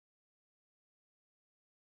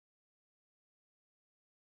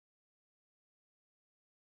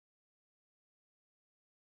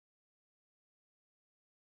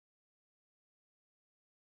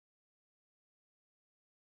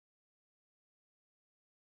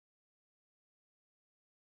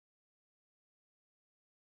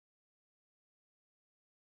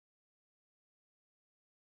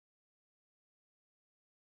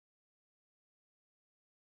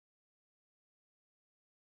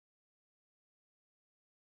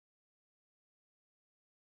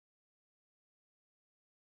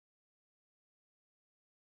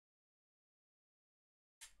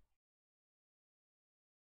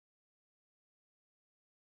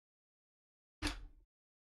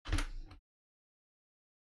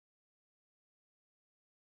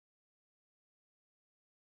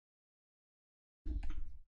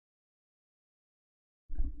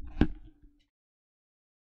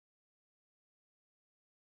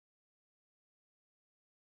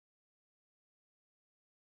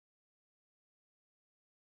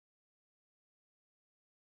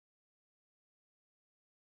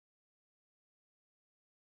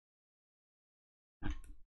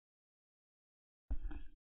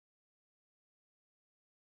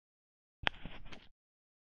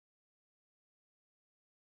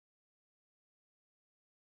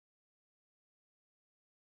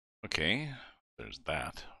Okay, there's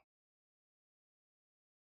that.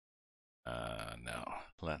 Now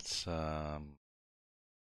let's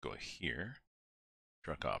go here,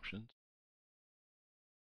 truck options,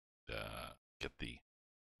 get the.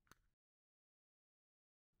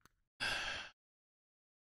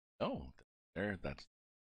 Oh, there. That's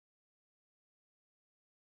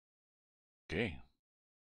okay.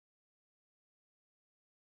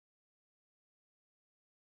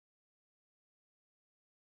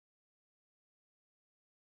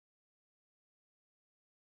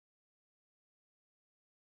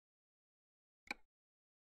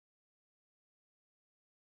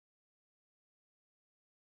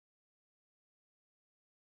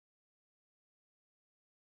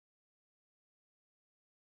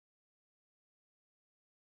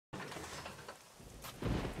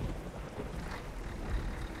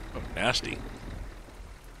 Oh, nasty.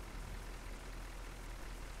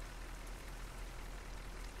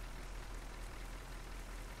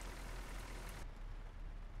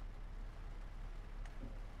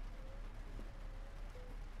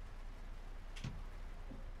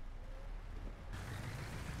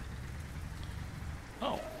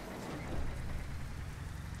 Oh.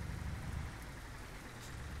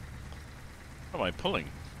 What am I pulling?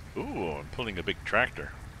 Ooh, I'm pulling a big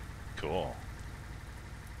tractor. Cool.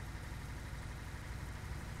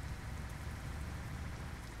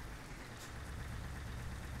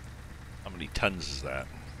 How many tons is that?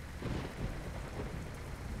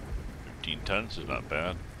 15 tons is not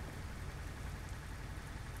bad.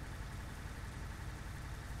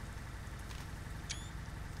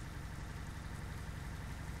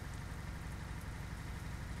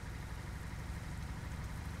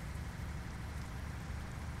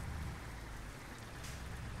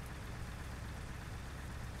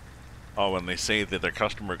 Oh, when they say that their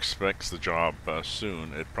customer expects the job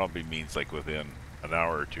soon, it probably means like within an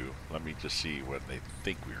hour or two. Let me just see when they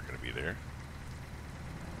think we are going to be there.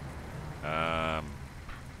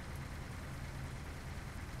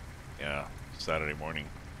 Yeah, Saturday morning.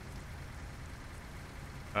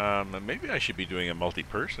 Maybe I should be doing a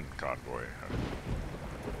multi-person convoy.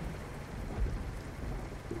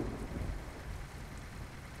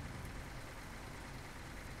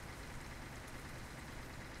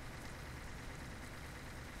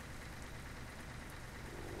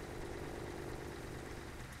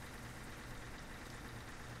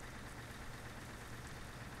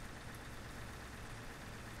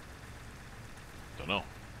 Don't know.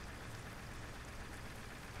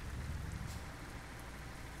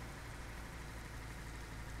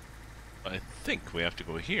 I think we have to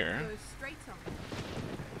go here. Go straight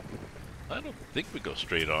on. I don't think we go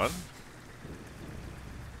straight on.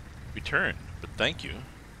 We turn, but thank you.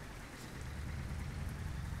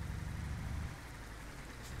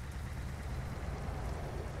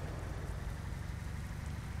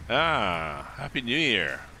 Ah, Happy New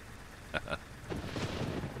Year.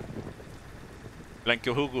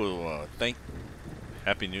 Blanco Hugo,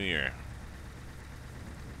 Happy New Year.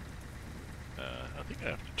 I think I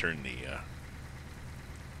have to turn the,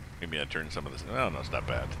 maybe I turn some of this. Oh, no, it's not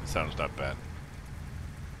bad. It sounds not bad.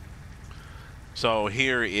 So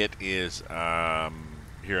here it is,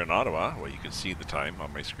 here in Ottawa. Well, you can see the time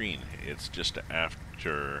on my screen. It's just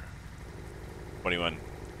after 21,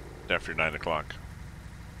 after 9 o'clock.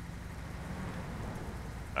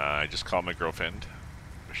 I just called my girlfriend.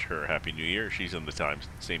 Wish her Happy New Year. She's in the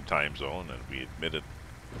same time zone, and we admitted.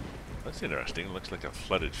 That's interesting. It looks like a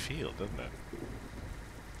flooded field, doesn't it?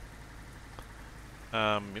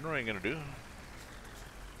 You know what I'm gonna do?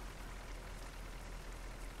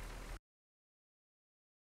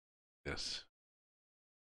 Yes.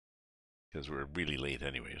 Because we're really late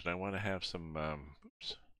anyways, and I want to have some,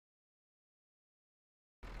 oops.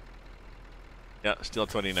 Yeah, still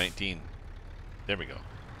 2019. There we go.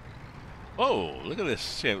 Oh, look at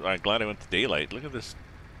this. Yeah, I'm glad I went to daylight. Look at this.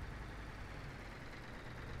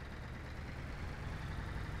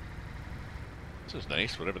 This is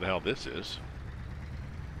nice, whatever the hell this is.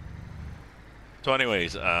 So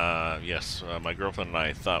anyways, yes, my girlfriend and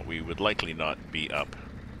I thought we would likely not be up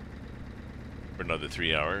for another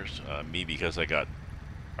 3 hours. Me, because I got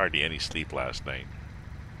hardly any sleep last night.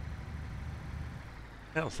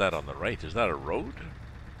 What the hell is that on the right? Is that a road?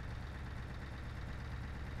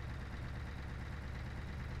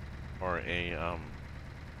 Or a,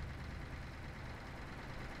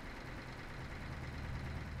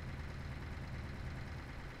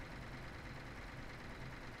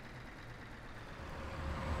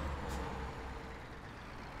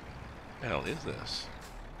 the hell is this?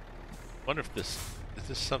 I wonder if is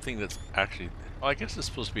this something that's actually, oh, I guess it's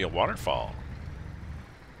supposed to be a waterfall.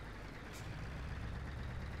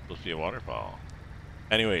 Supposed to be a waterfall.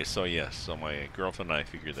 Anyway, so yes, so my girlfriend and I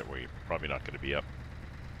figured that we're probably not going to be up.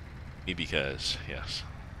 Me because, yes,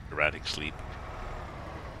 erratic sleep.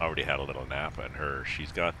 Already had a little nap, and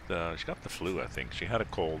she's got the flu. I think she had a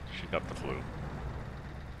cold. She got the flu.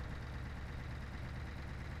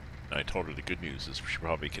 And I told her the good news is she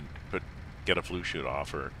probably can get a flu shot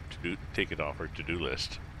off her take it off her to-do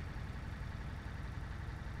list.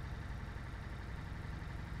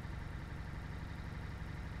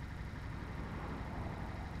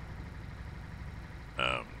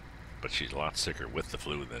 But she's a lot sicker with the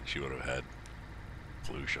flu than she would have had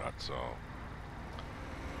flu shot. So,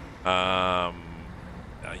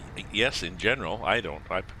 yes, in general, I don't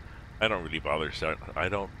really bother. I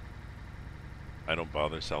don't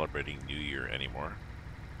bother celebrating New Year anymore.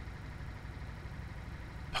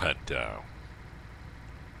 But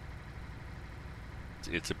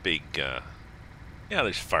it's a big. Yeah,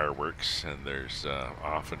 there's fireworks, and there's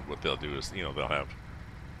often what they'll do is they'll have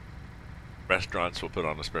restaurants will put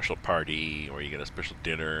on a special party, or you get a special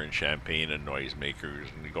dinner and champagne and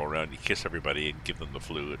noisemakers, and you go around and you kiss everybody and give them the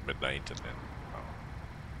flu at midnight, and then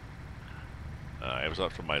I was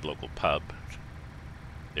out from my local pub.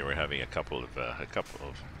 They were having I had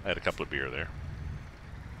a couple of beer there,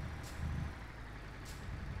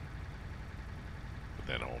 but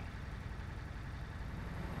then home.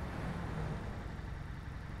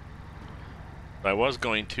 I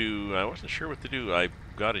wasn't sure what to do. I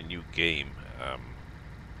got a new game.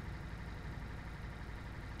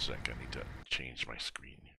 Sec, I need to change my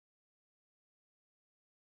screen.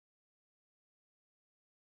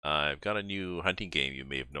 I've got a new hunting game you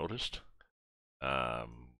may have noticed. The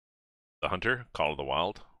Hunter, Call of the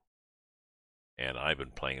Wild. And I've been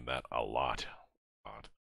playing that a lot.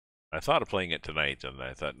 I thought of playing it tonight, and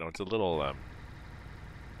I thought, no, it's a little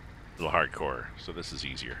hardcore, so this is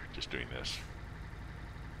easier, just doing this.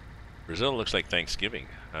 Brazil looks like Thanksgiving.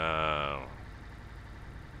 Oh,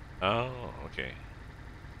 okay.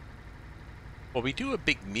 Well, we do a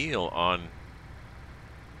big meal on...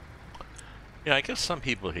 Yeah, I guess some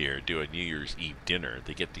people here do a New Year's Eve dinner.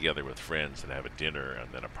 They get together with friends and have a dinner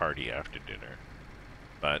and then a party after dinner.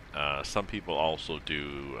 But some people also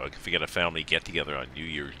do, if you get a family get-together on New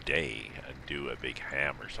Year's Day and do a big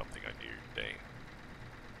ham or something on New Year's Day.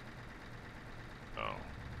 Oh.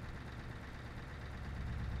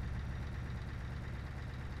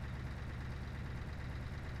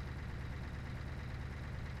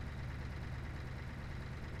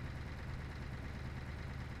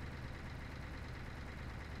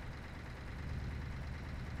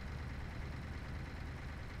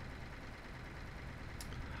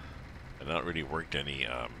 I've not really worked any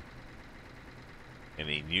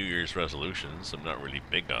New Year's resolutions. I'm not really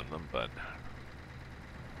big on them, but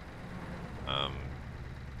I'm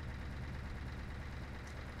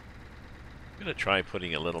gonna try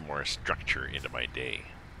putting a little more structure into my day.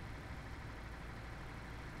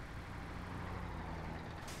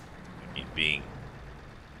 I mean, being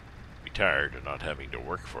retired and not having to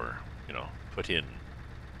work for, put in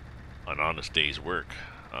an honest day's work.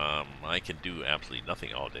 I can do absolutely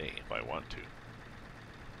nothing all day if I want to.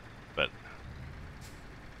 But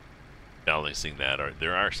balancing that,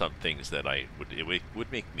 there are some things that it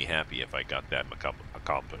would make me happy if I got that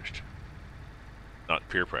accomplished. Not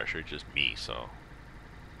peer pressure, just me. So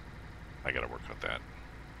I got to work on that.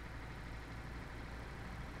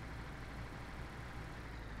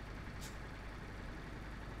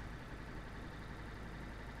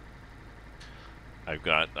 I've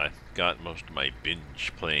got most of my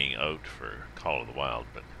binge playing out for Call of the Wild,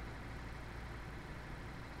 but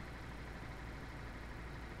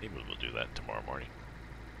maybe we'll do that tomorrow morning.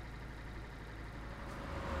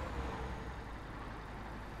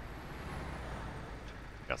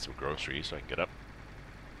 Got some groceries so I can get up.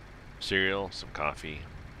 Cereal, some coffee.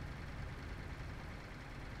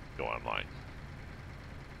 Go online.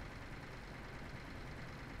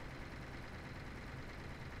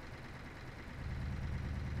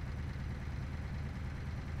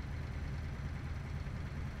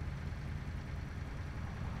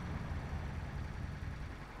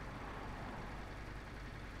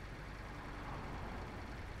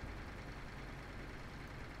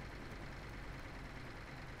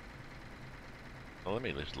 Well, let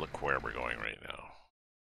me just look where we're going right now.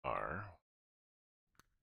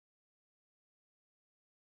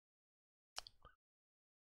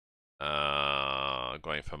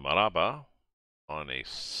 Going from Maraba on a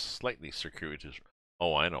slightly circuitous...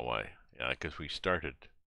 Oh, I know why. Yeah, because we started...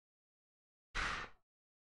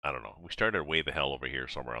 I don't know. We started way the hell over here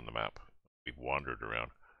somewhere on the map. We've wandered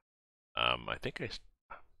around. I think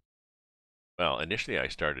well, initially I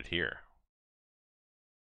started here.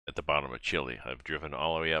 at the bottom of Chile. I've driven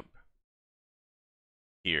all the way up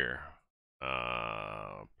here,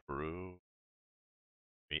 Peru,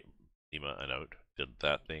 Lima, and out. Did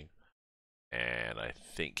that thing, and I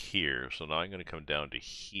think here. So now I'm going to come down to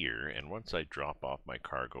here, and once I drop off my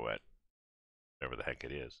cargo at whatever the heck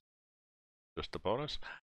it is, just a bonus.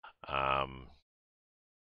 I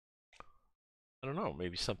don't know,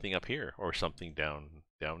 maybe something up here or something down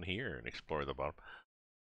here and explore the bottom.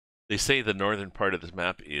 They say the northern part of this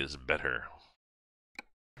map is better,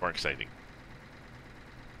 more exciting.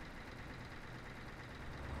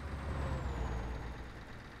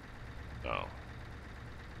 Oh.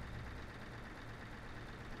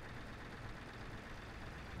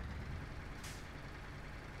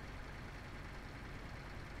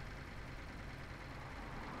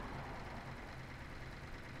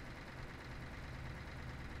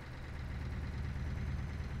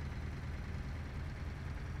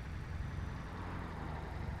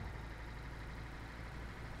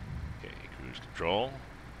 Okay, cruise control.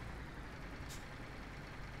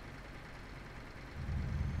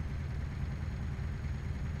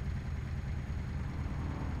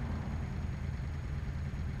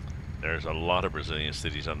 There's a lot of Brazilian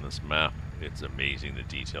cities on this map. It's amazing the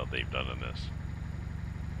detail they've done on this.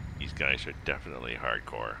 These guys are definitely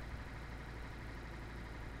hardcore.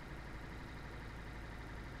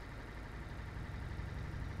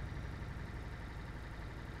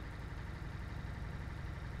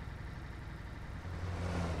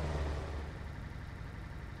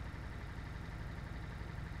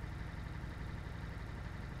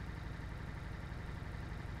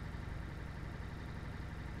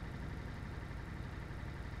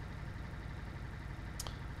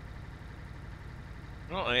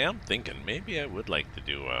 Well, I am thinking maybe I would like to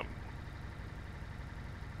do a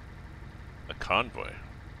convoy,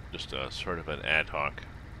 just a sort of an ad hoc,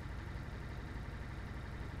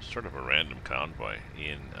 sort of a random convoy.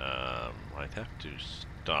 I'd have to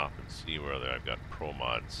stop and see whether I've got pro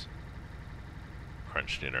mods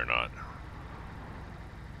crunched in or not.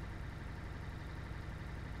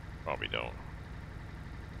 Probably don't.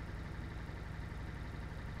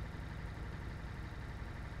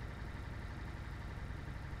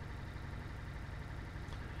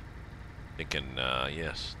 Thinking,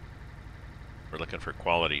 yes, we're looking for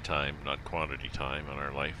quality time, not quantity time in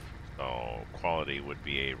our life. So quality would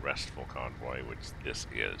be a restful convoy, which this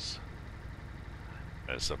is,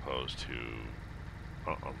 as opposed to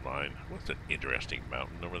online. What's an interesting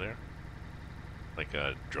mountain over there? Like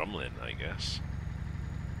a drumlin, I guess.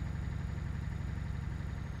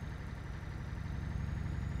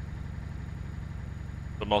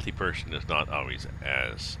 The multi-person is not always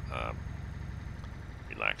as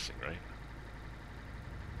relaxing, right?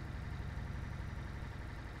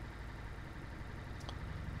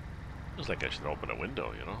 Feels like I should open a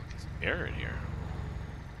window, you know, get some air in here.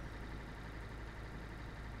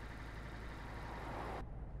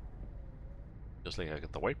 Feels like I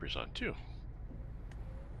got the wipers on too.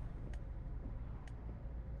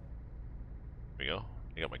 There we go.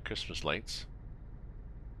 I got my Christmas lights.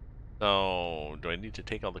 So, do I need to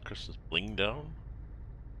take all the Christmas bling down?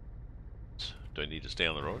 Do I need to stay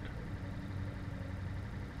on the road?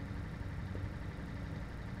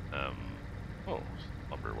 Oh,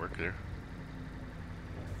 lumber work there.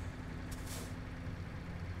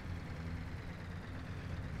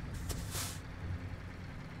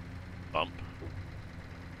 Bump.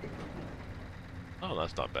 Oh,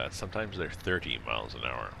 that's not bad. Sometimes they're 30 miles an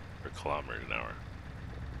hour, or kilometers an hour.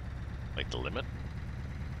 Like the limit?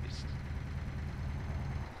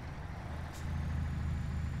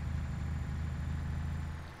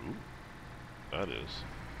 Ooh, that is.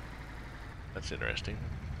 That's interesting.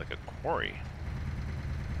 Like a quarry.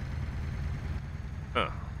 Huh.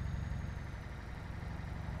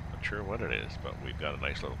 Not sure what it is, but we've got a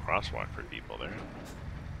nice little crosswalk for people there.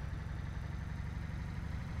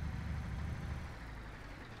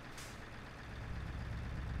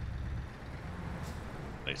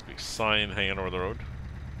 Nice big sign hanging over the road.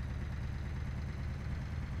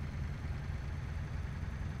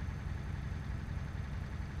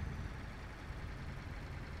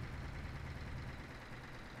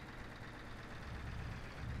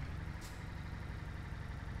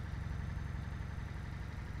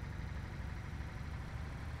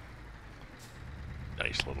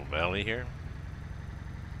 Nice little valley here.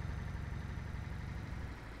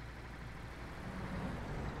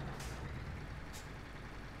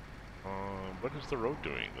 What is the road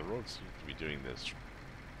doing? The road seems to be doing this.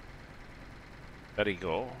 Let it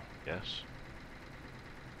go. Yes.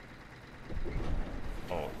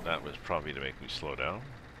 Oh, that was probably to make me slow down.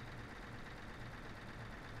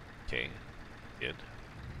 Okay. Did.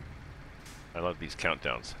 I love these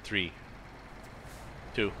countdowns. 3,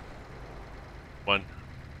 2, 1,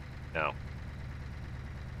 now.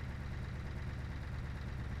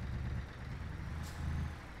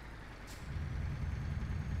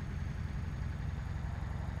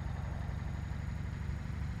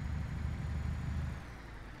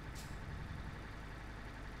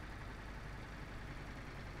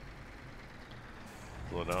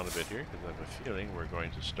 Slow down a bit here because I have a feeling we're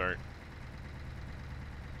going to start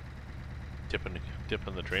tipping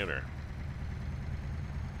the trailer.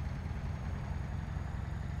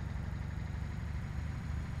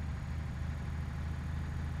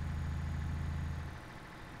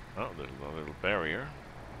 Oh, there's a little barrier.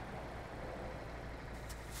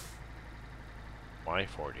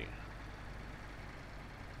 Y40.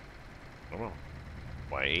 Oh,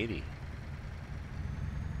 Y80.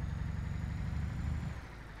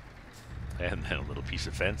 And then a little piece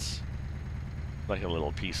of fence. Like a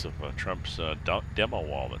little piece of Trump's demo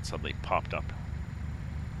wall that suddenly popped up.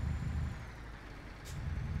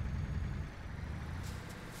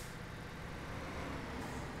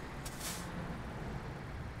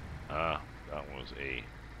 Ah, that was a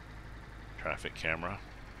traffic camera.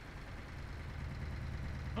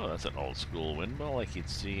 Oh, that's an old school windmill like you'd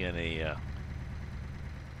see in a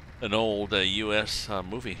an old U.S.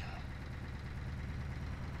 movie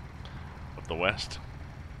of the West,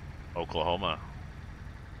 Oklahoma,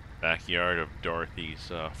 backyard of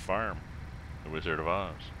Dorothy's farm, The Wizard of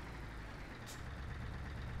Oz.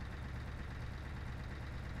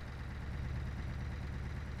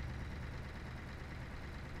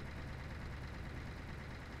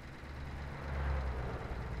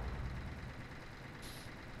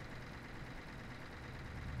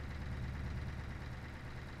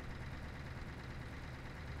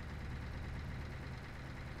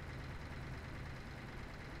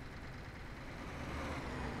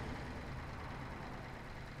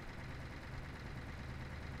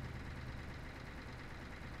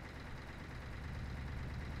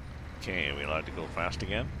 Okay, are we allowed to go fast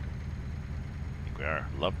again? I think we are.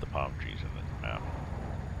 Love the palm trees in this map.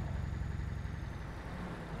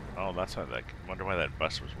 Oh, that's how that. Wonder why that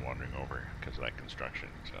bus was wandering over because of that construction.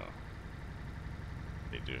 So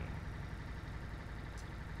they do.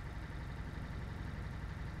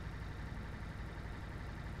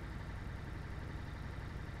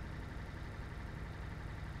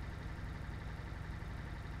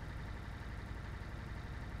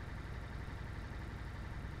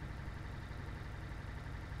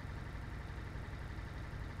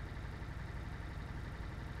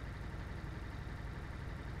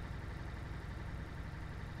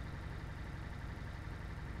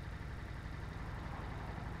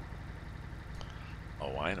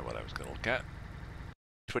 Oh, I know what I was going to look at.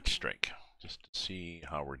 Twitch strike, just to see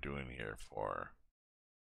how we're doing here for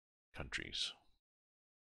countries.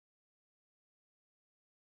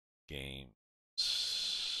 Games.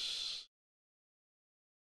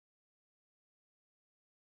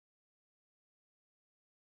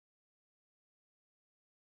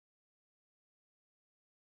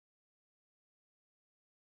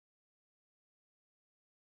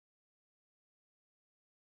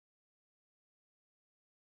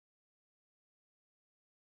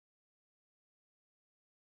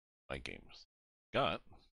 My games. Got.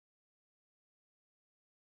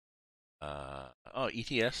 Oh,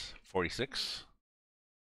 ETS 46.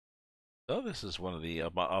 So this is one of the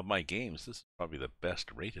of my games. This is probably the best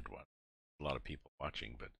rated one. A lot of people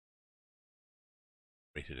watching, but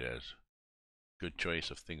rated as good choice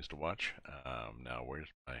of things to watch. Now where's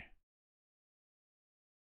my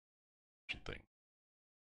thing?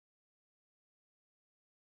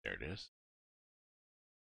 There it is.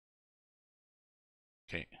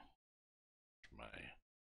 Okay, my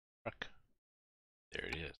truck. There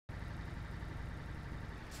it is.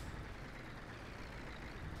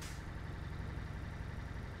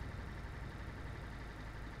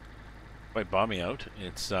 Quite balmy out.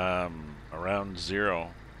 It's around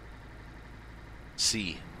 0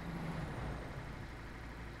 C.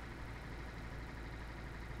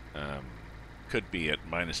 Could be at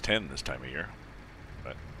 -10 this time of year,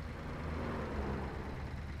 but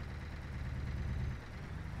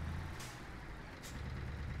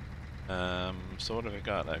so what have I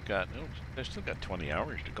got? I've got I've still got 20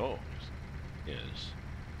 hours to go. Is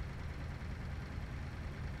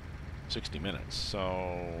 60 minutes, so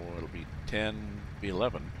it'll be 10, be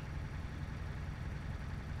 11.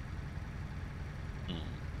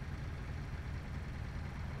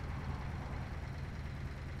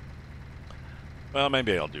 Well,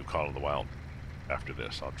 maybe I'll do Call of the Wild after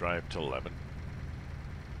this. I'll drive till 11.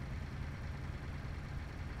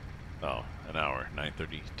 Oh, an hour,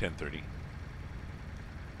 9:30, 10:30.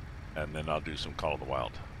 and then I'll do some Call of the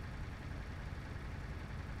Wild.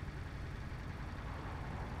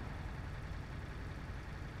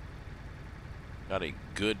 Got a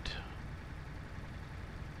good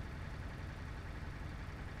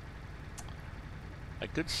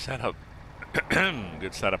setup,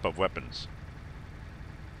 good setup of weapons.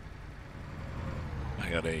 I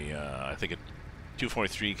got a, I think a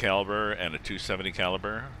 243 caliber and a 270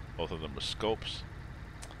 caliber, both of them with scopes.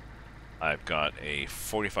 I've got a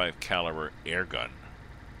 45 caliber air gun,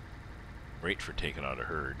 great for taking out a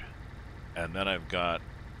herd. And then I've got,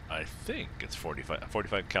 I think it's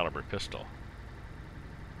 45 caliber pistol,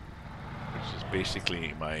 which is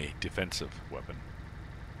basically my defensive weapon.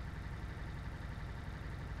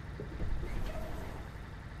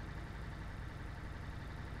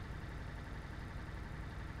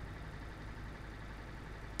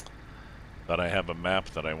 But I have a map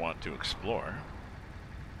that I want to explore.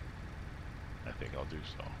 I think I'll do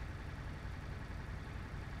so.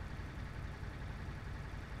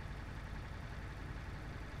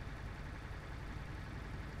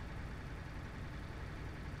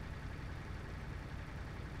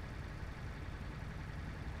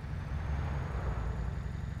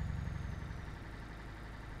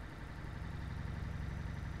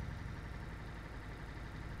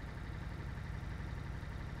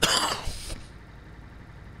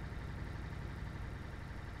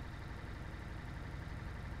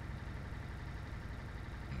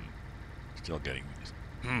 Still getting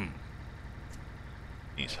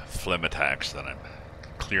these phlegm attacks that I'm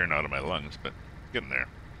clearing out of my lungs, but getting there.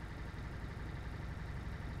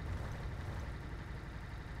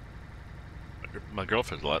 My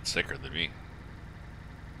girlfriend's a lot sicker than me.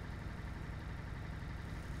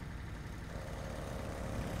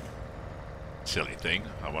 Silly thing.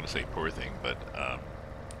 I want to say poor thing, but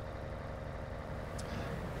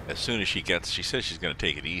as soon as she says she's going to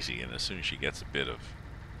take it easy, and as soon as she gets a bit of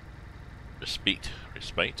respite,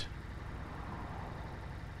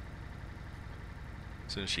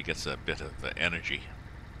 as soon as she gets a bit of energy,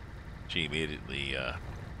 she immediately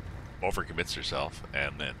overcommits herself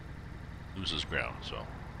and then loses ground. So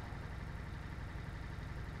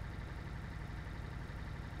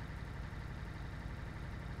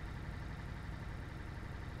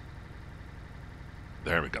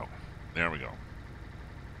there we go. There we go.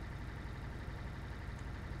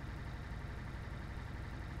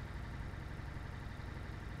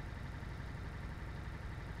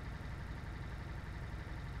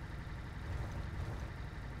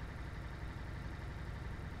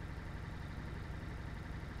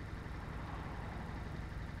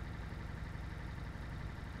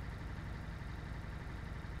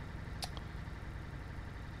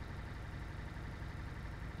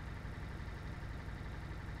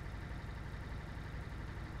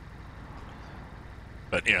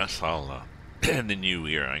 But yes, I'll in the new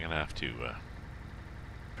year I'm gonna have to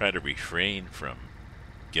try to refrain from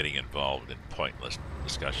getting involved in pointless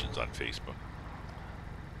discussions on Facebook.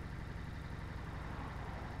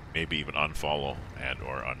 Maybe even unfollow and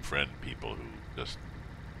or unfriend people who just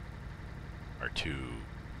are too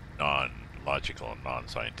non-logical and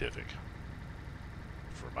non-scientific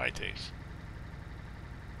for my taste.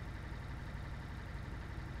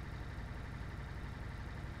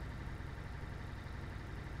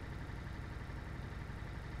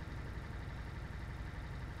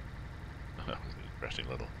 Interesting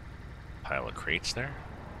little pile of crates there.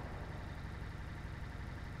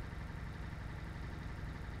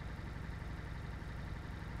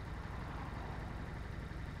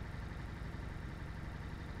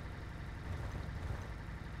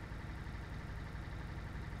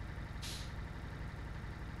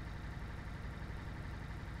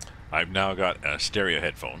 I've now got stereo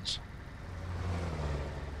headphones.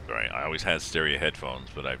 Sorry, I always had stereo headphones,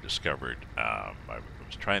 but I've discovered I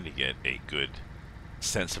was trying to get a good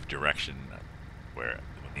sense of direction where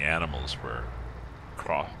when the animals were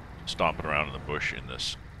stomping around in the bush in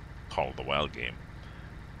this Call of the Wild game,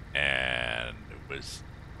 and it was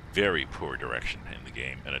very poor direction in the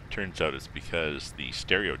game, and it turns out it's because the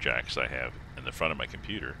stereo jacks I have in the front of my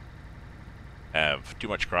computer have too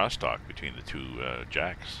much crosstalk between the two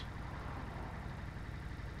jacks.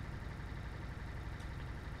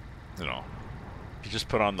 You know, if you just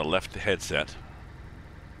put on the left headset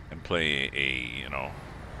and play a, you know,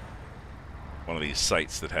 one of these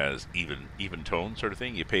sites that has even tone sort of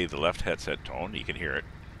thing, you play the left headset tone, you can hear it.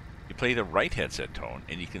 You play the right headset tone,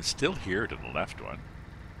 and you can still hear it in the left one.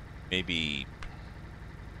 Maybe,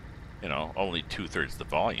 you know, only 2/3 the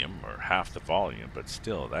volume or half the volume, but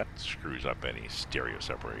still that screws up any stereo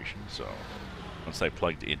separation. So once I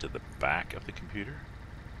plugged into the back of the computer,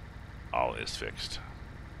 all is fixed.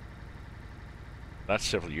 Last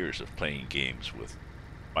several years of playing games with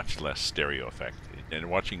much less stereo effect and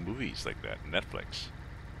watching movies like that, Netflix.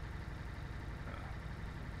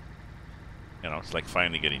 You know, it's like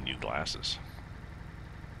finally getting new glasses.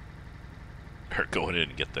 Or going in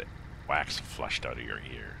and get the wax flushed out of your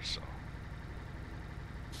ears. So.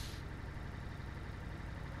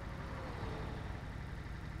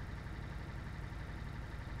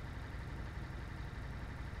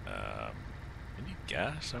 Any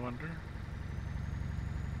gas, I wonder?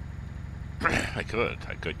 I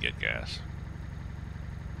could get gas.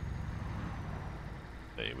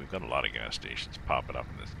 Hey, we've got a lot of gas stations popping up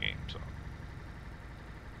in this game, so.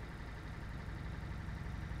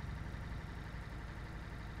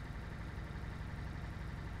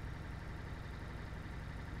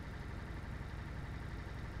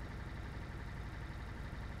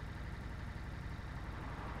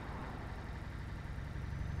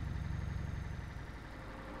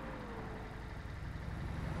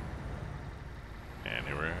 And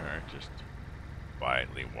here we are, just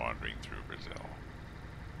quietly wandering through Brazil.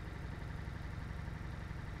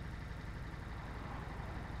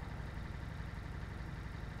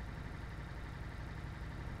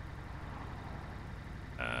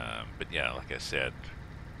 But yeah, like I said,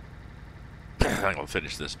 I'm gonna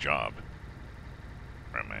finish this job.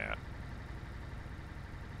 Where am I at?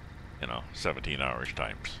 You know, 17 hours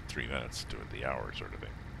times 3 minutes to the hour sort of thing.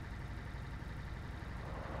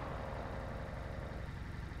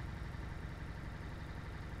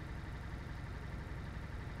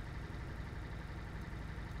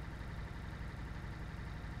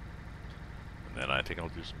 And then I think I'll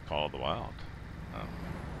do some Call of the Wild.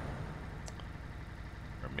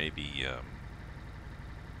 Or maybe,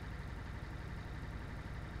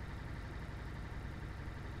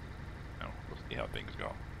 no, we'll see how things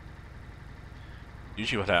go.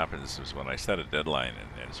 Usually what happens is when I set a deadline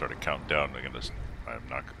and sort of count down, when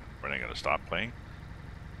I'm gonna stop playing,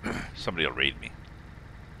 somebody will raid me.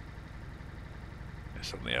 I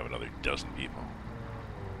suddenly have another dozen people.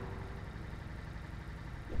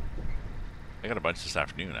 I got a bunch this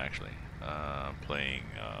afternoon, actually. Playing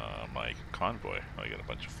my convoy. I got a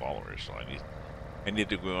bunch of followers, so I need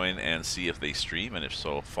to go in and see if they stream, and if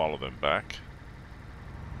so, follow them back.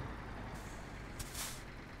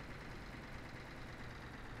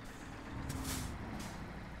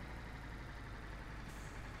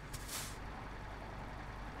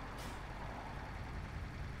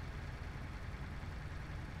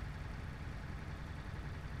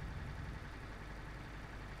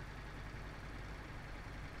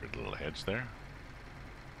 Good little heads there.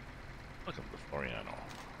 Look at the Floriano.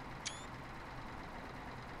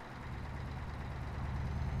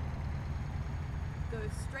 Go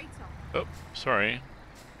straight on. Oh, sorry.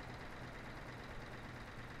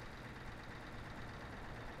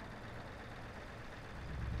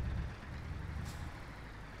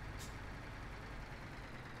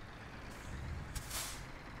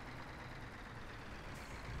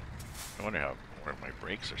 I wonder where my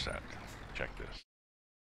brakes are set. Check this.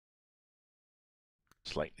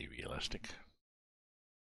 Slightly realistic.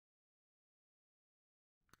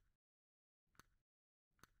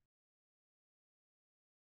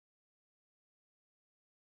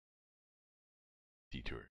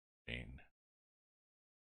 Detour chain.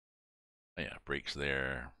 Oh yeah, brakes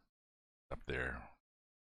there. Up there.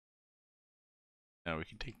 Now we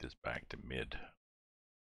can take this back to mid.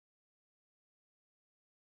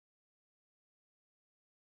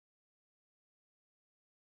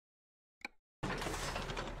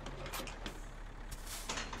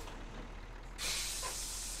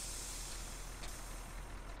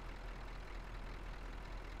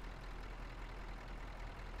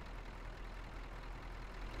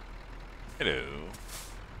 Hello.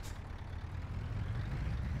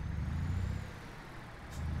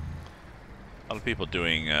 A lot of people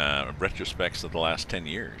doing retrospects of the last 10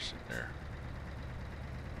 years in their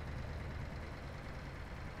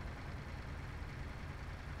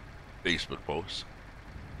Facebook posts.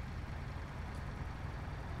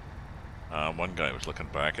 One guy was looking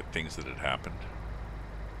back at things that had happened.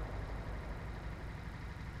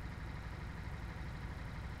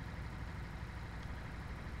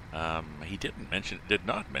 He did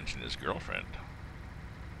not mention his girlfriend.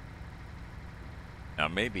 Now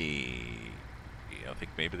maybe, I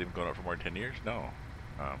think maybe they've been going out for more than 10 years? No.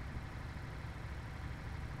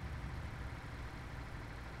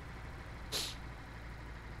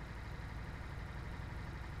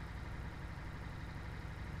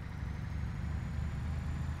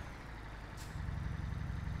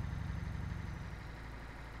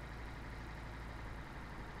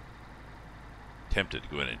 tempted to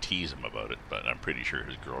go in and tease him about it, but I'm pretty sure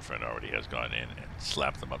his girlfriend already has gone in and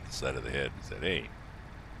slapped him up the side of the head and said, "Hey,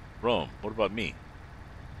 Rome, what about me?"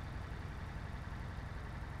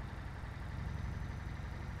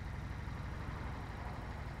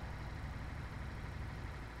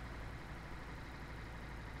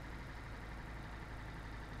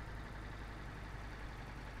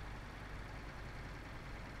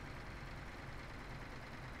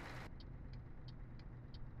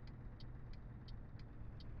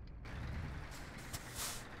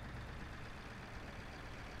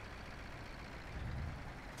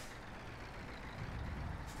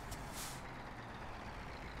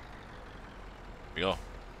 Here we go.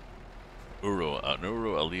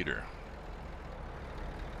 Uru, a leader.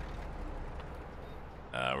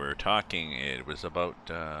 We were talking, it was about,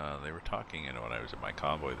 they were talking, when I was at my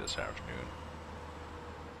convoy this afternoon.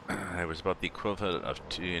 It was about the equivalent of,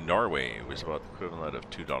 in Norway, it was about the equivalent of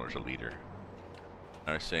 $2 a liter.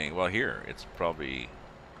 I was saying, well, here, it's probably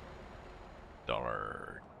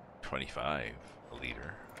 $1.25 a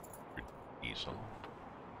liter for diesel.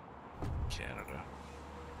 Canada.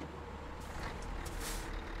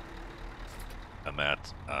 And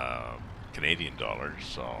that's Canadian dollars,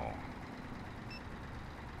 so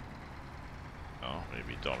oh,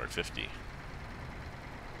 maybe $1.50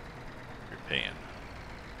 you're paying.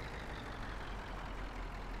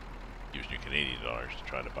 Using your Canadian dollars to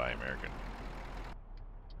try to buy American.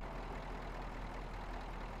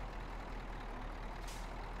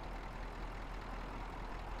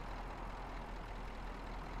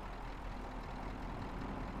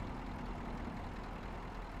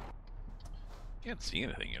 Can't see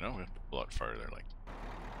anything, you know? We have to pull out farther, like.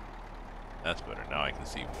 That's better. Now I can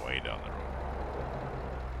see way down the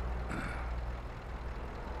road.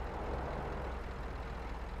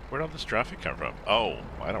 Where'd all this traffic come from? Oh,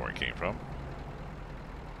 I know where it came from.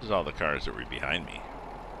 This is all the cars that were behind me.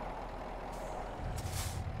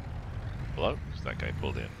 Pull out? So that guy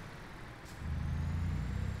pulled in.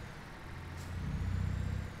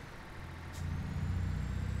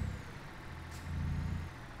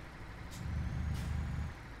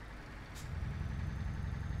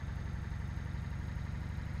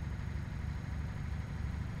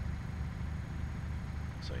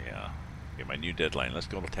 So yeah. Okay, my new deadline. Let's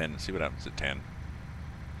go to 10 and see what happens at 10.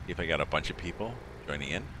 See if I got a bunch of people joining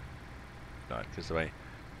in. Not because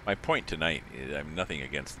my point tonight is I'm nothing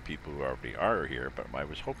against the people who already are here, but I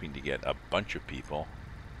was hoping to get a bunch of people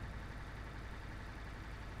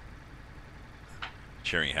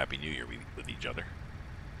sharing Happy New Year with each other.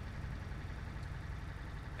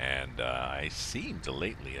 And I seem to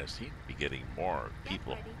be getting more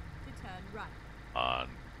people Get ready to turn right. on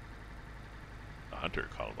a hunter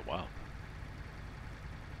called the Wild.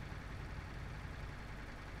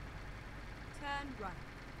 Turn right.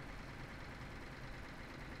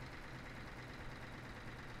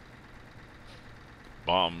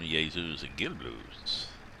 Bomb Jesus and Gill Blues.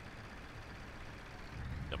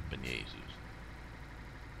 Jumping Jesus.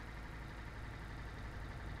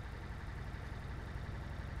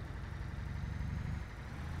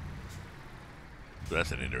 So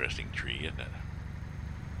that's an interesting tree, isn't it?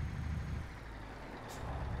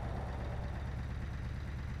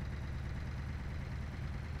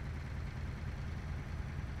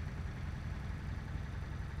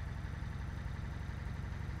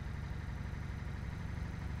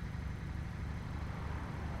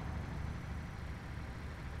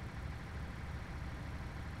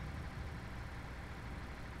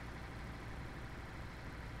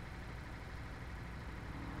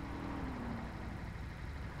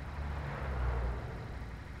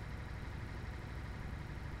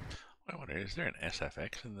 I wonder, is there an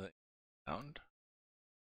SFX in the sound?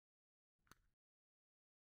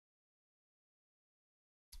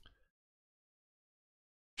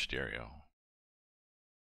 Stereo.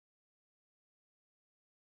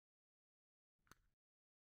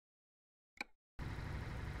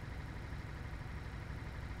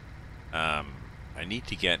 I need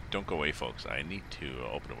to get, don't go away folks, I need to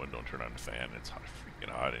open a window and turn on the fan. It's freaking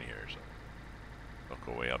hot in here, so don't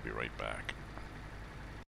go away, I'll be right back.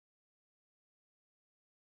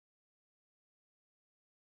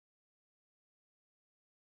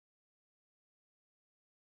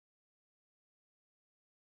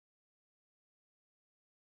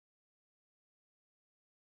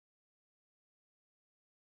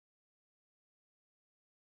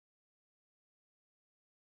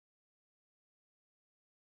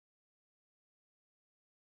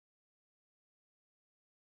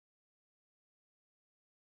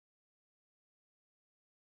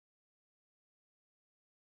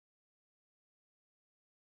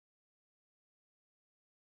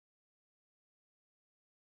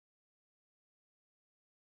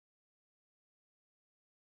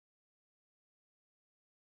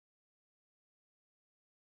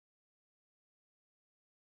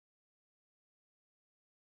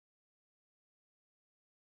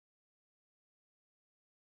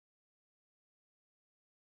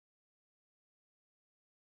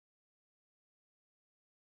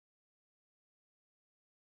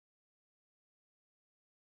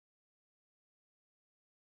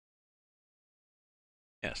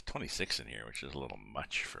 Yeah, it's 26 in here, which is a little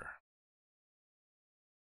much for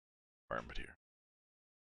apartment here.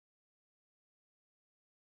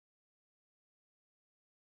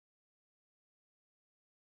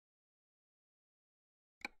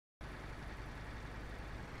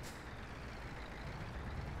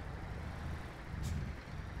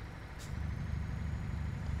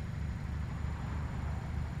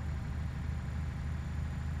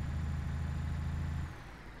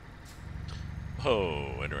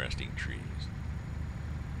 Oh, interesting trees.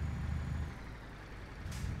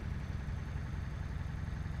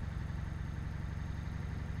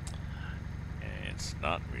 And it's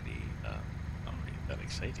not really that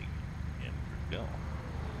exciting in Brazil.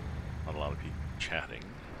 Not a lot of people chatting,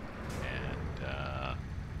 and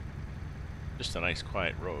just a nice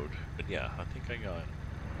quiet road. But yeah, I think I got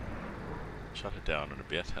shut it down in a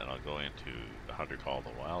bit, and I'll go into the Hunter Call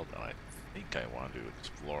the Wild, and I think I want to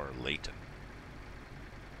explore Layton.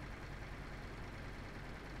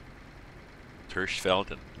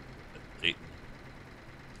 Hirschfeld and Layton.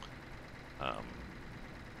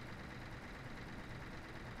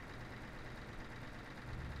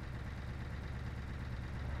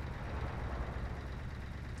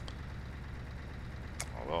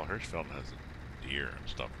 Although Hirschfeld has deer and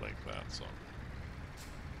stuff like that, so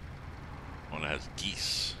one has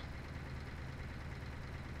geese.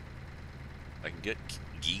 I can get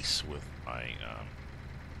geese with my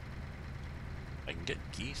I can get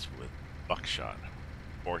geese with buckshot,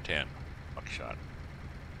 410 buckshot.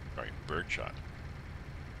 Sorry, birdshot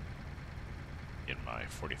in my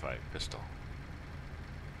 45 pistol.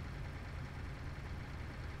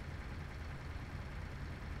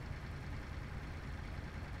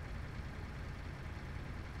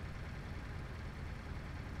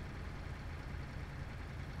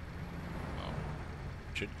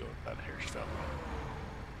 Should go with that Hirschfeld.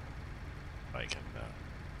 I can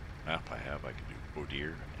map I have. I can do bow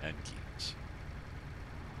deer and geese.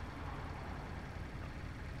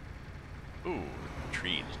 Ooh, the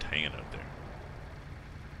tree is hanging out there.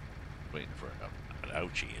 Waiting for an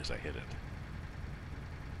ouchie as I hit it.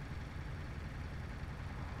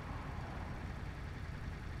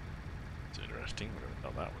 It's interesting. Whatever the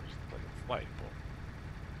hell that was. It's like a flagpole.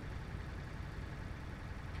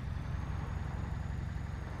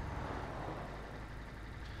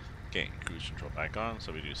 Okay, cruise control back on,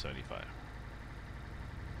 so we do 75.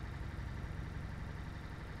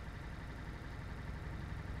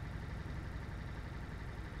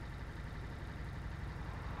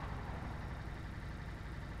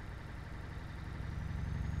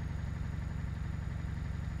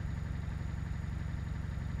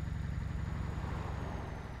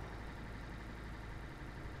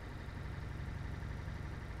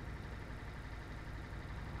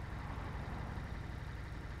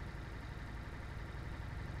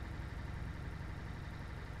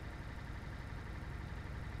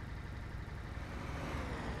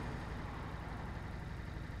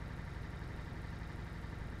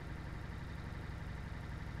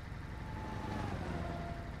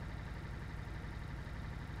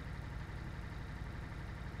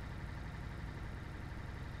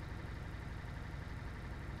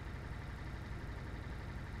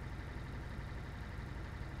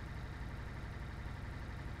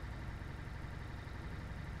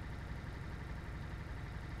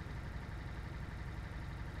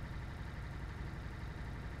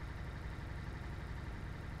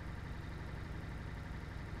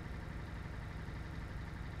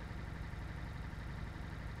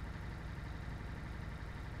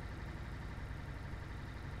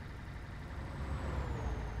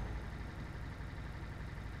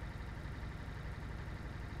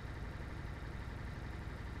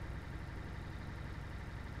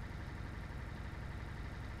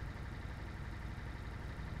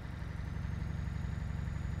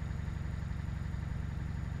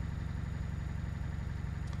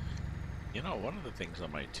 You know, one of the things on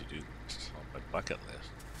my to-do list, on my bucket list,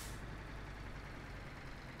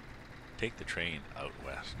 take the train out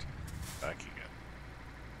west, back again.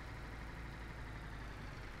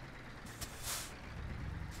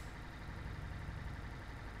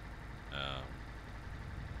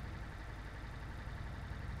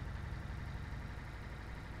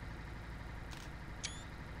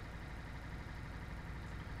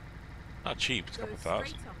 Not cheap, it's a couple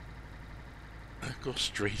thousand. Go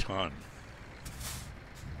straight on.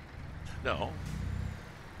 No.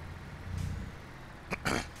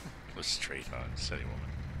 Go straight on, silly woman.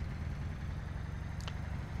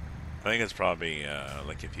 I think it's probably,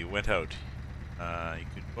 like if you went out, you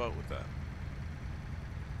could go out with that.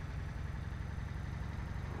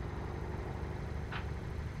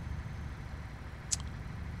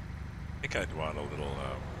 think I'd want a little.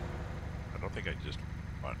 I don't think I just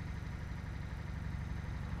want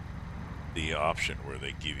the option where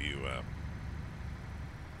they give you. Well,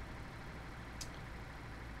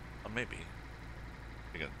 maybe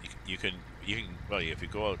you can. Well, if you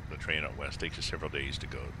go out the train out west, it takes you several days to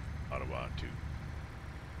go Ottawa to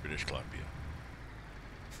British Columbia.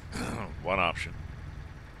 One option.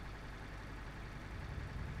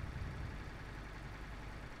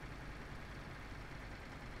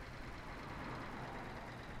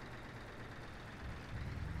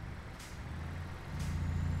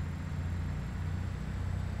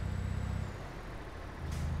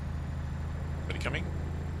 Are they coming?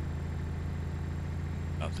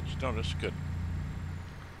 Not that you noticed. Good.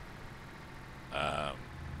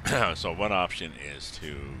 So one option is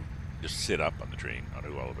to just sit up on the train. I'll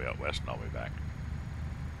go all the way out west and all the way back.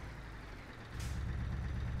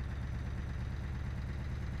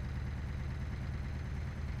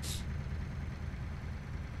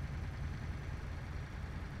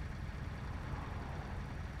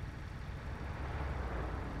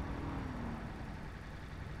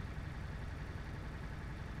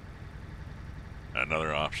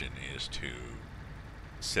 Another option is to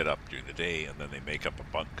sit up during the day and then they make up a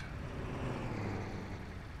bunk.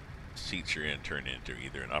 Seats you're in turn into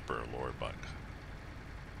either an upper or lower bunk.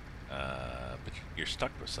 But you're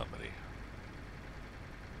stuck with somebody.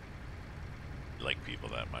 You like people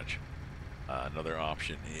that much. Another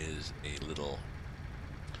option is a little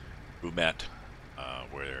roomette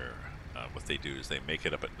where what they do is they make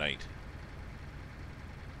it up at night.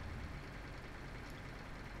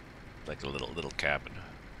 Like a little cabin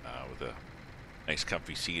with a nice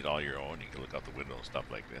comfy seat all your own. You can look out the window and stuff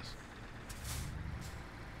like this.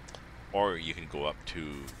 Or you can go up to,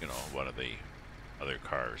 you know, one of the other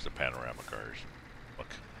cars, the panorama cars. Look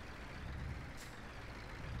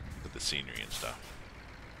at the scenery and stuff.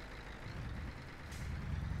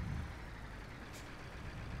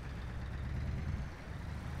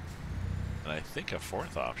 And I think a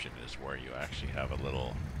fourth option is where you actually have a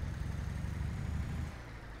little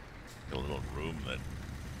room that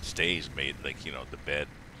stays made, like, you know, the bed,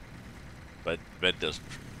 but bed doesn't,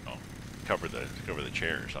 you know, cover the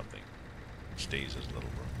chair or something. It stays as a little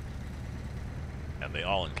room, and they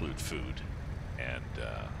all include food and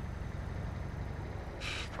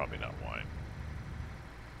probably not wine.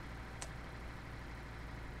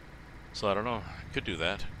 So I don't know. Could do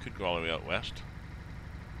that. Could go all the way out west.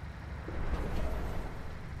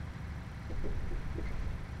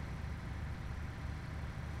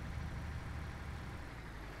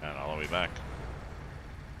 And all the way back.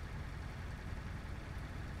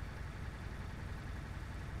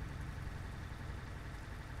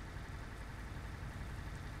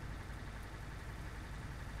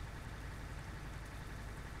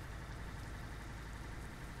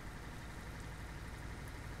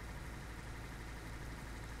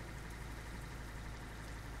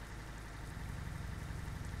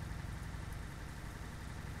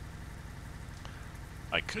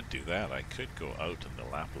 I could do that. I could go out in the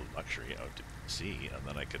lap of luxury out to sea, and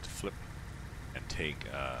then I could flip and take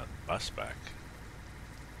a bus back.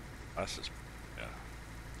 Bus is, yeah.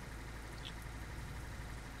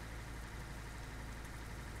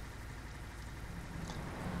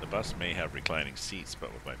 The bus may have reclining seats,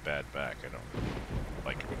 but with my bad back, I don't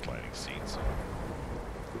like reclining seats. So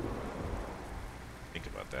think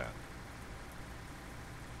about that.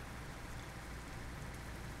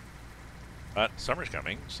 But summer's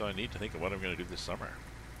coming, so I need to think of what I'm going to do this summer.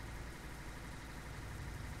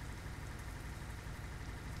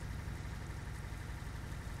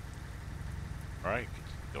 Alright,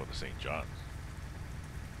 go to St. John's.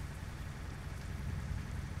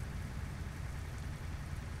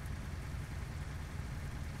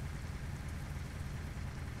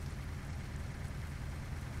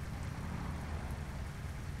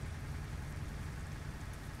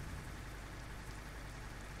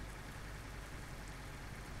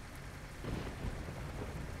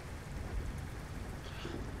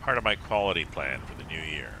 Part of my quality plan for the new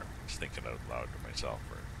year. I'm just thinking out loud to myself.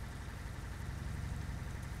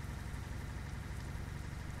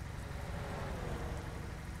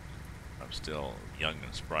 I'm still young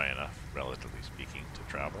and spry enough, relatively speaking, to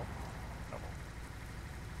travel.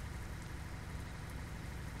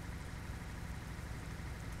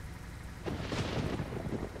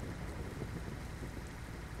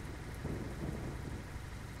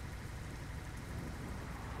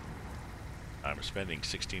 I'm spending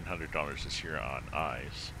 $1,600 this year on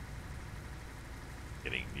eyes.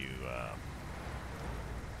 Getting new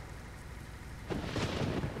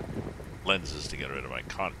lenses to get rid of my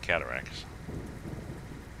cataracts.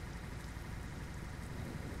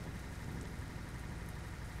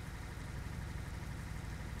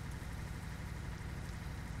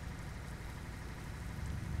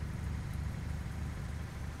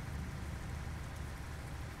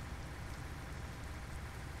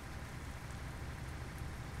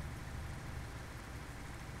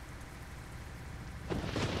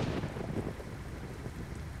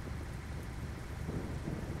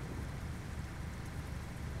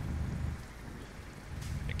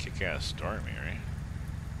 forecast stormy, right?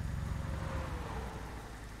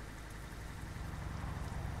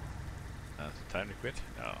 Is it time to quit?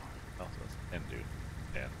 No. Oh, that's 10, dude.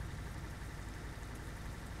 10.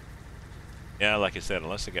 Yeah, like I said,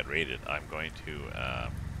 unless I get raided, I'm going to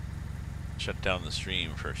shut down the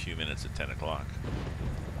stream for a few minutes at 10 o'clock.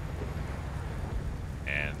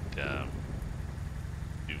 And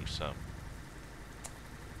do some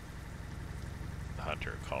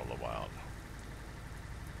Hunter Call the Wild.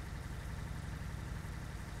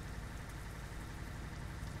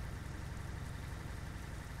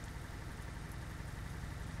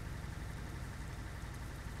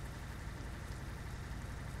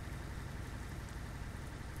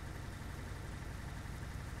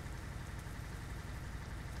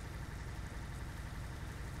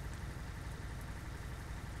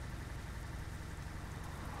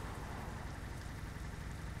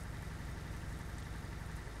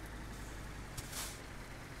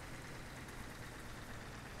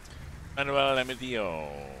 Manuel Emidio.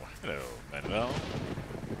 Hello, Manuel.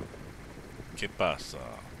 ¿Qué pasa?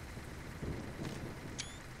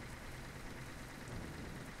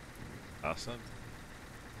 Awesome.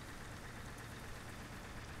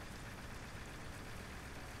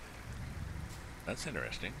 That's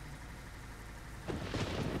interesting.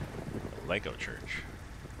 Lego Church.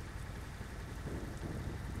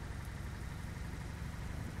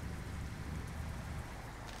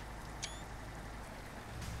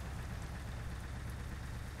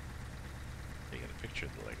 They got a picture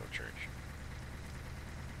of the Lego Church.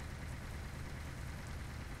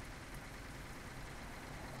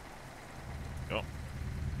 Go.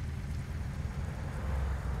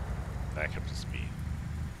 Back up to speed.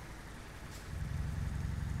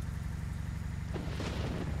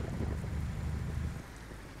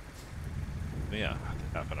 Yeah,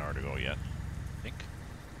 half an hour to go yet, I think.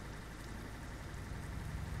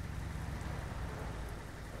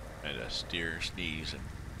 And a steer, sneeze, and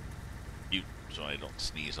mute so I don't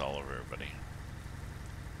sneeze all over everybody.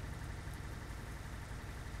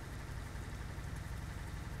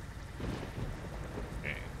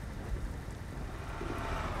 Okay.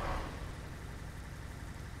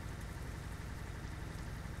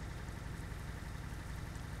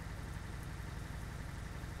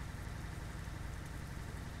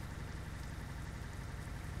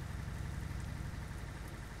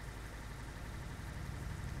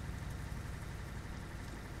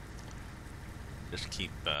 Just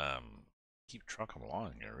keep trucking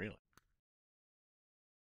along here, really.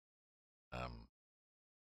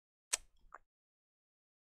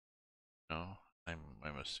 No,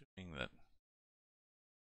 I'm assuming that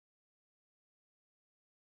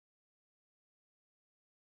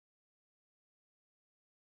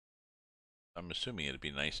it'd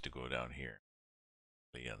be nice to go down here,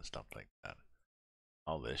 and stuff like that.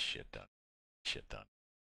 All this shit done,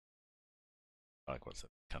 Like what's a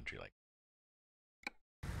country like?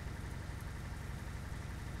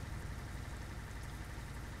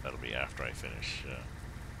 That'll be after I finish.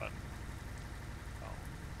 But, oh.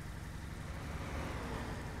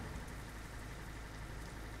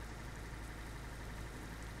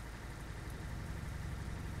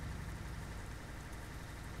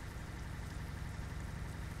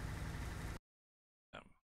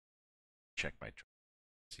 Check my truck,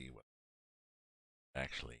 see what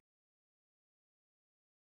actually.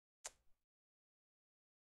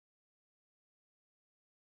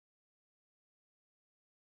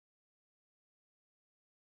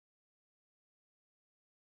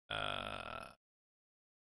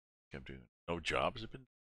 I'm doing no jobs have been.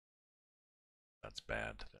 That's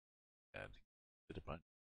bad. Bad. Did a bunch.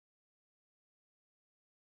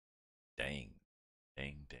 Dang,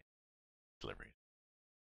 dang. Delivery.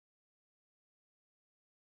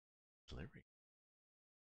 Delivery.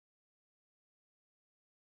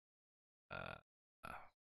 Uh, uh,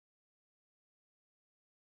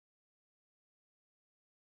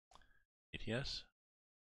 ATS.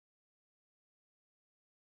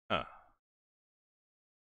 Huh.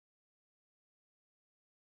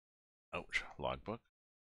 Ouch. Logbook.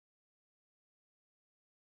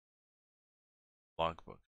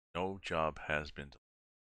 Logbook. No job has been.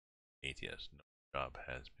 ATS. No job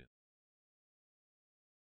has been.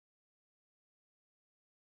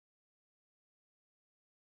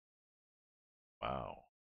 Wow.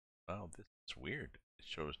 Wow, this is weird. It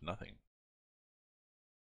shows nothing.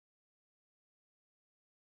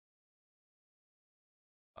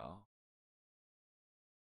 Wow.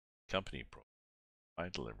 Company pro. By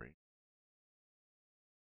delivery.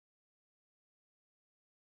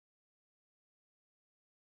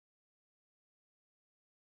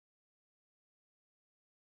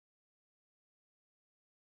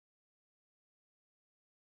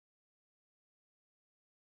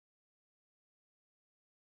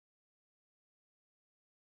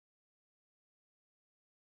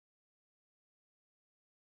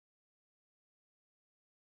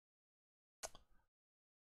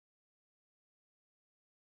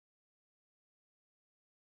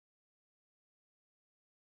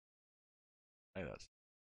 Hey,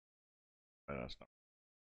 that's not.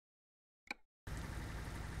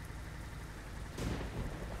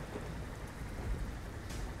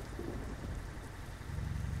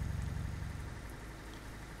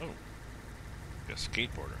 Oh, a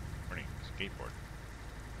skateboarder. Morning, skateboard.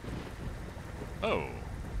 Oh,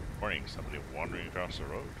 morning. Somebody wandering across the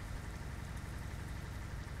road.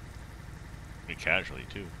 Pretty casually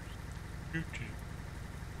too.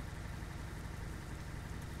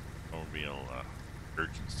 No real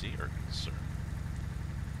urgency or concern.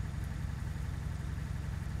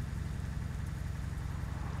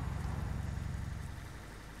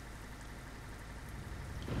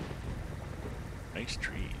 Nice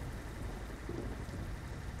tree.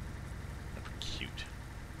 That's cute.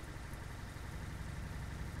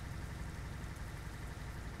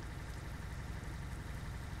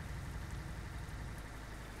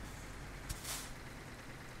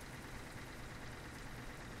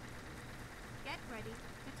 Get ready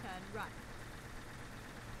to turn right.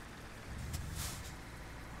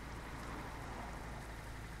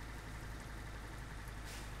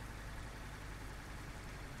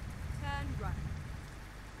 Turn right.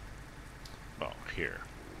 Well, here.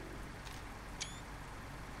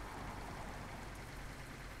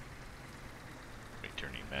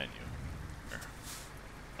 Turning menu. Or,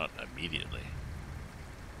 not immediately.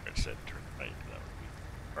 It said turn right. That would be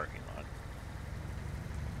parking lot.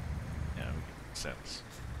 Yeah, we get sense.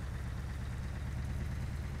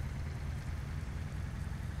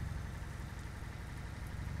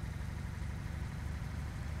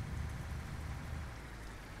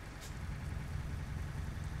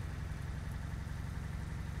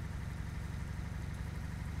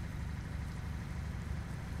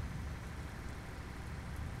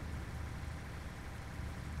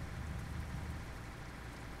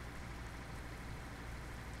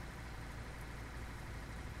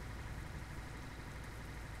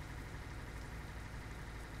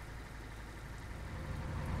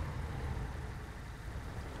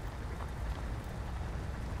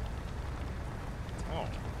 Oh,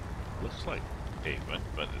 looks like pavement,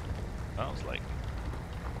 but it sounds like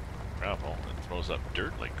gravel. It throws up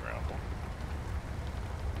dirt like gravel.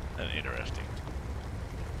 And interesting.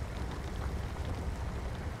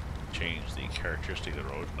 Change the characteristic of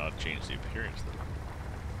the road, not change the appearance of the road.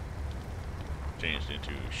 Changed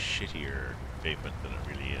into shittier pavement than it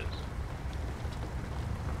really is.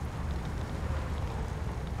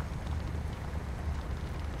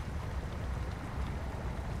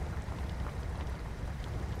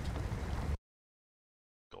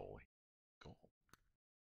 Goalie. Goal.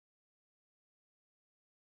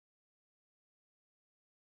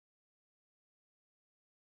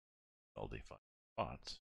 All defined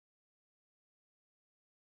spots.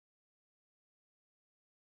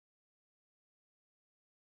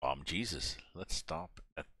 Bomb Jesus. Let's stop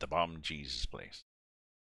at the Bomb Jesus place.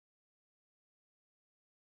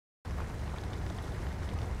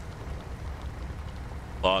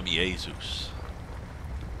 Bomb Jesus.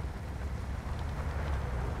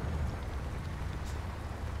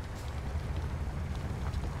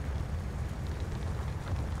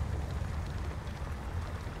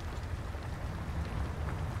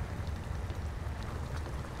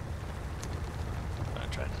 I'm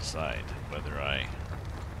trying to decide whether I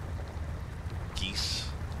geese.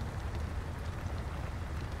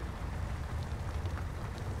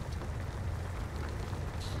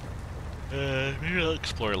 Maybe I'll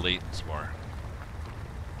explore Layton's more.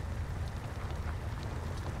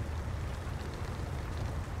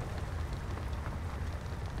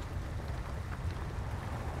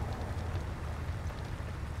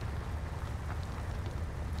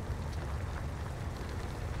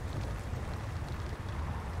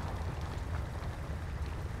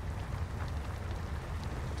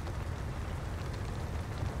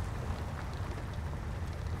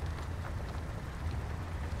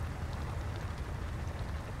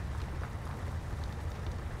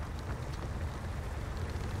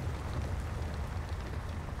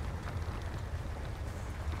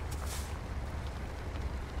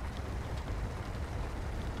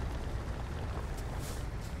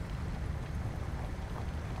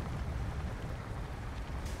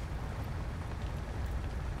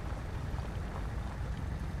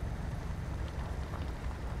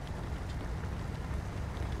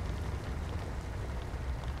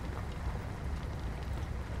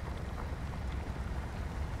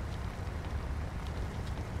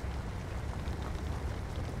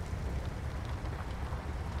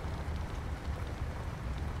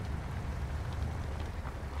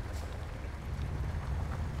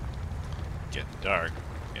 Getting dark,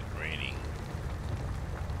 getting rainy.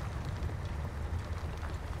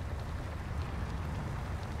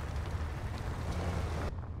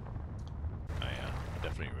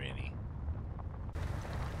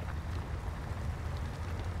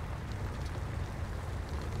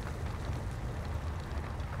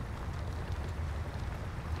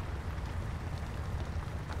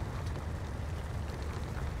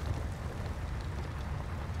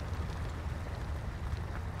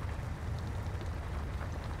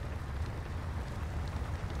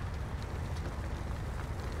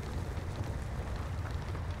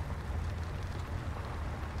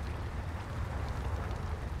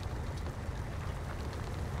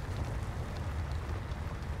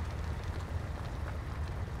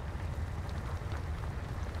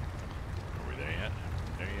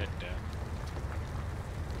 down.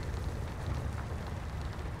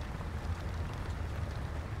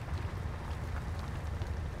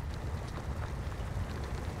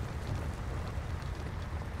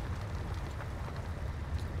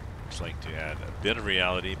 Like to add a bit of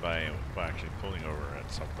reality by actually pulling over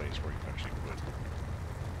at some place where you actually would.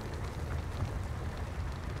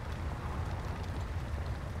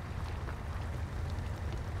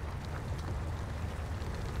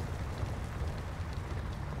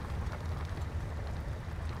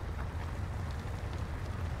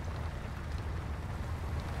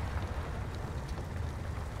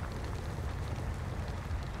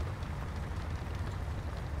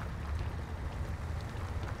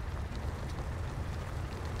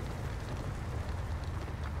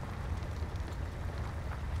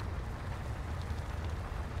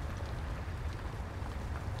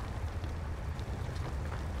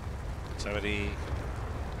 $70,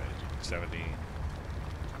 70.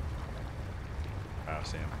 Wow,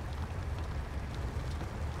 Sam.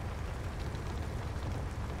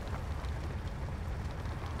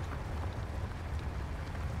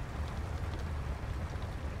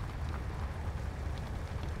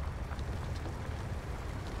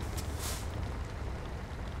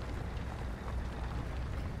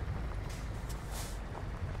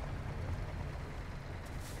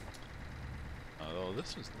 Although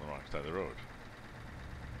this is the wrong side of the road.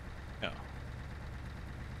 Yeah.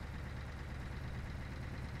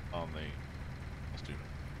 On the, let's do it.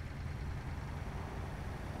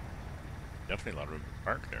 Definitely a lot of room to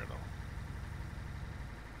park there, though.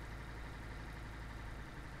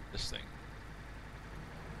 This thing.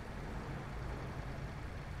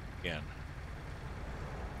 Again.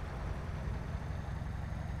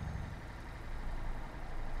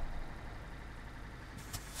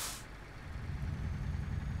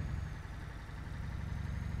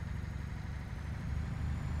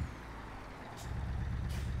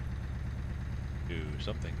 Do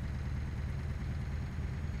something.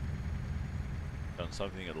 Done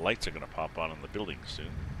something, and lights are going to pop on in the building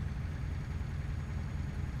soon.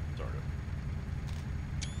 Sort of.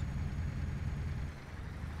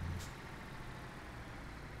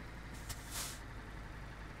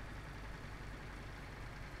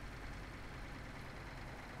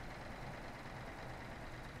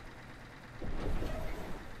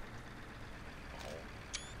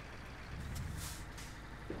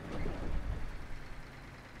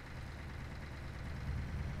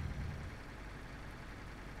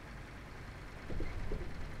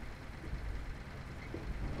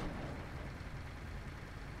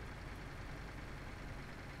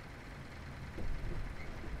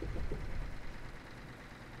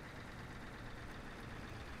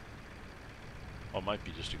 Oh, it might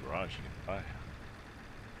be just a garage you can buy.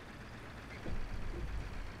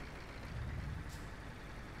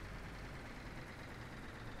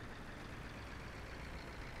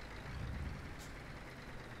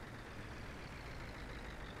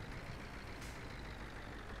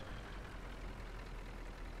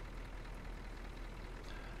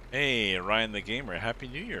 Hey, Ryan the Gamer. Happy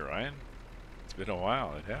New Year, Ryan. It's been a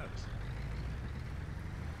while. It has.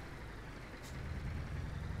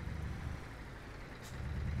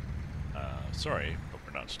 Sorry, but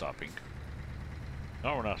we're not stopping.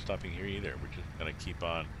 No, we're not stopping here either. We're just gonna keep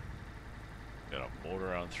on. Gonna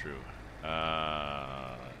motor on through.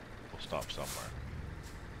 We'll stop somewhere.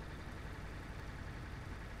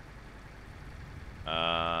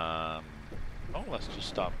 Oh, let's just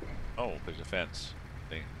stop. Oh, there's a fence.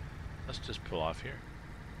 Let's just pull off here.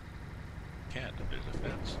 Can't. There's a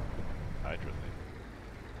fence. Hydro thing.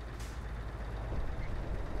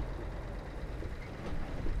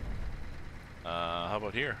 How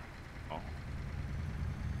about here? Oh.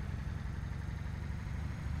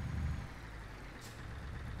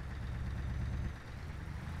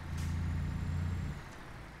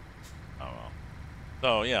 Oh well.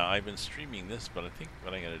 So yeah, I've been streaming this, but I think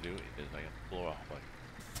what I gotta do is I gotta blow off like.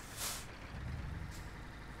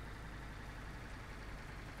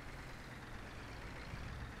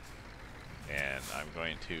 And I'm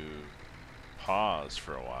going to pause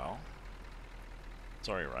for a while.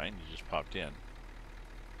 Sorry, Ryan, you just popped in.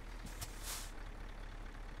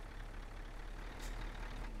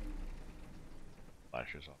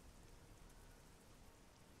 Flashers on.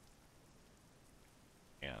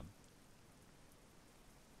 And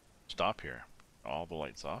stop here. All the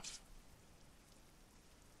lights off.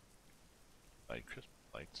 Light Christmas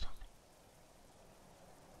lights.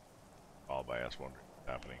 All by us wondering what's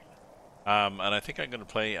happening. And I think I'm going to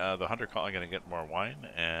play the Hunter Call. I'm going to get more wine,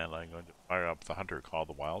 and I'm going to fire up the Hunter Call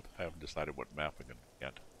the Wild. I haven't decided what map I'm going to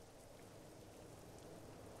get.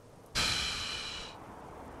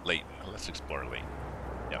 let's explore Layton.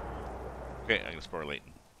 Yeah. Okay, I'm gonna explore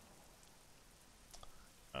Layton.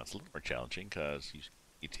 It's a little more challenging because you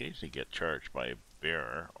occasionally get charged by a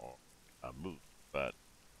bear or a moose, but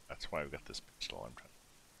that's why I've got this pistol. I'm trying to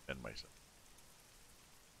defend myself.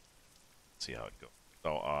 See how it goes.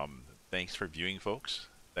 So, thanks for viewing, folks.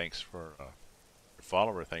 Thanks for your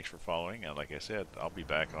follower. Thanks for following. And like I said, I'll be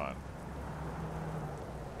back on.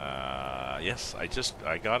 Yes,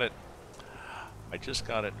 I got it. I just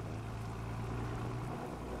got it.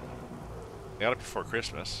 I got it before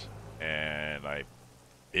Christmas, and I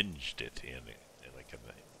binged it in like a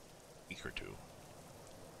week or two.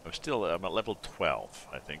 I'm at level 12,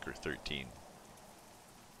 I think, or 13.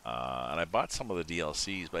 And I bought some of the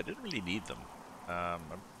DLCs, but I didn't really need them.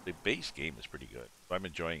 The base game is pretty good, so I'm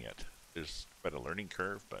enjoying it. There's quite a learning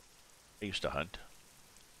curve, but I used to hunt.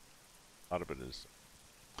 A lot of it is.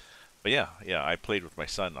 But yeah, I played with my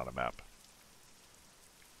son on a map.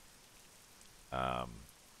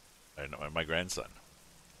 I know my grandson.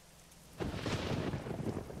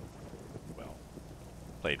 Well,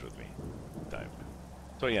 played with me time.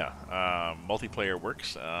 So yeah, multiplayer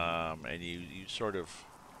works, and you sort of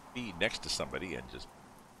be next to somebody and just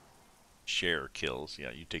share kills. Yeah,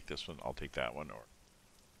 you take this one, I'll take that one, or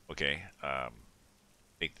okay,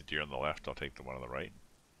 take the deer on the left, I'll take the one on the right.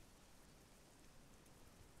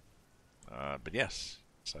 But yes,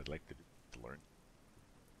 I'd like to learn.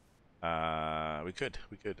 We could.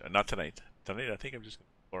 Not tonight. Tonight, I think I'm just gonna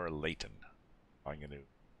explore Layton. I'm gonna,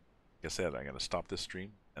 like I said, I'm gonna stop this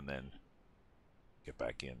stream and then get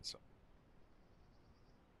back in. So,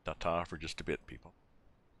 ta-ta for just a bit, people.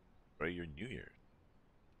 Enjoy your New Year's.